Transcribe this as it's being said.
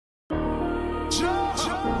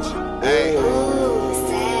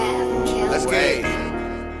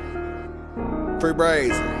Free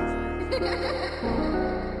braids.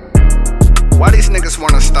 Why these niggas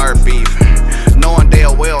wanna start beef? Knowing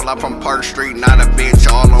damn well I'm from Park Street, not a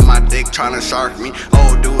bitch all on my dick tryna shark me.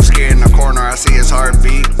 Old dude scared in the corner, I see his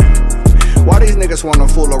heartbeat. Why these niggas wanna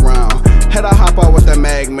fool around? Had I hop out with that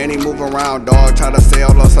mag, man, he move around, dog. Try to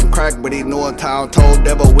sell on some crack, but he knew in town. Told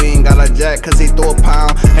Devil we ain't got a jack, cause he threw a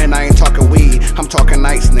pound. And I ain't talking weed, I'm talking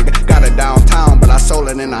nice, nigga. Got it downtown, but I sold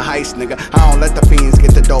it in a heist, nigga. I don't let the fiends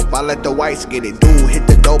get the dope, I let the whites get it. Dude hit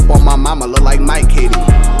the dope on my mama, look like Mike hit him.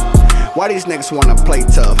 Why these niggas wanna play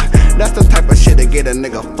tough? That's the type of shit that get a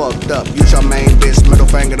nigga fucked up. Use your main bitch, middle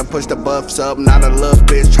finger to push the buffs up. Not a little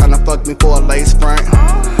bitch tryna fuck me for a lace front.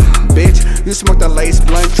 Bitch, you smoked a lace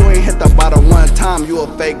blunt, you ain't hit the bottom one time. You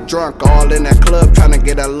a fake drunk, all in that club tryna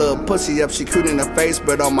get a little pussy up. She cute in the face,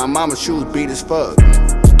 but on my mama's shoes beat as fuck.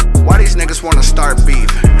 Why these niggas wanna start beef?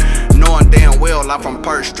 Knowing damn well I'm from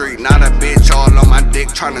Park Street, not a bitch all on my dick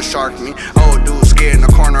tryna shark me. Old dude scared in the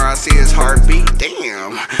corner, I see his heartbeat.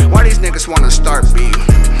 Damn, why these niggas wanna start beef?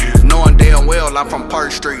 Knowing damn well I'm from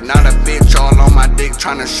Park Street, not a bitch all on my dick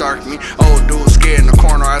tryna shark me. Old dude scared in the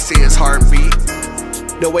corner, I see his heartbeat.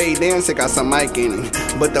 The way he dance, it got some Mike in it.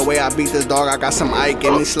 But the way I beat this dog, I got some Ike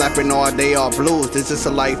in me. Slapping all day, all blues. This just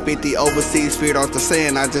a light 50 overseas, feet off the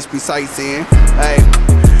sand. I just be sightseeing. Hey.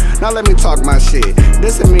 Now let me talk my shit.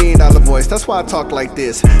 This $1 million voice, that's why I talk like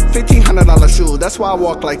this. $1,500 shoes, that's why I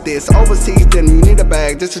walk like this. Overseas, then you need a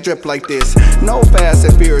bag just to drip like this. No fast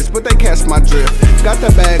and furious, but they catch my drift. Got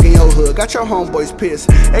the bag in your hood, got your homeboys pissed.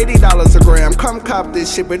 $80 a gram, come cop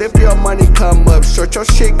this shit. But if your money come up short, your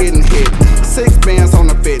shit getting hit. 6 bands on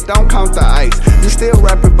the fit, don't count the ice. You still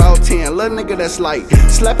rap about 10, little nigga that's light.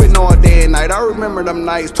 Slapping all day and night, I remember them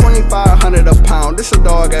nights. 2,500 a pound, this a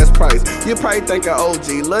dog ass price. You probably think of OG,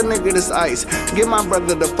 little nigga this ice. Get my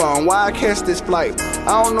brother the phone, why I catch this flight?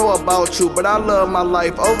 I don't know about you, but I love my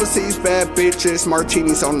life. Overseas bad bitches,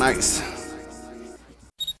 martini so nice.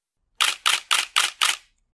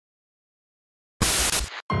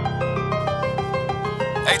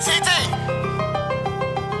 Hey TT!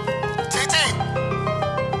 TT!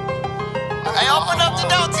 Hey, open up the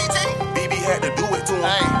door, TT! BB had to do it to him.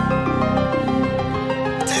 Hey!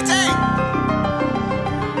 TT!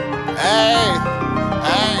 Hey!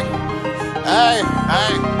 Hey!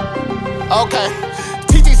 Okay.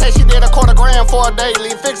 TT said she did a $250 for a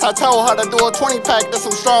daily fix. I told her to do a 20-pack, that's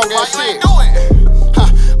some strong ass shit. Why you ain't do it?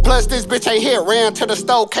 Huh. Plus this bitch ain't hit, ran to the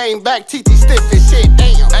store, came back, TT stiff as shit,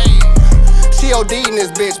 damn. Hey. She OD'd in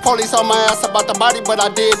this bitch. Police on my ass about the body, but I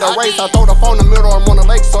did the race. I throw the phone in the middle, I'm on the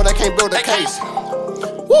lake, so they can't build a case.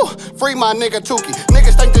 Woo! Free my nigga Tukey.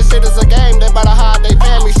 Niggas think this shit is a game, they better hide they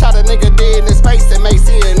family. Shot a nigga dead in his face and make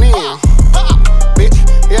CNN. Bitch,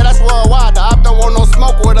 yeah, that's worldwide. The op don't want no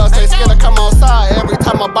smoke with us. They scared to come outside. Every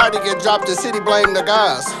time a body get dropped, the city blame the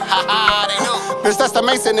guys. Haha, they know. Bitch, that's the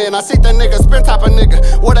Mason in. I see the nigga spin top a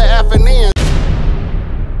nigga with an F and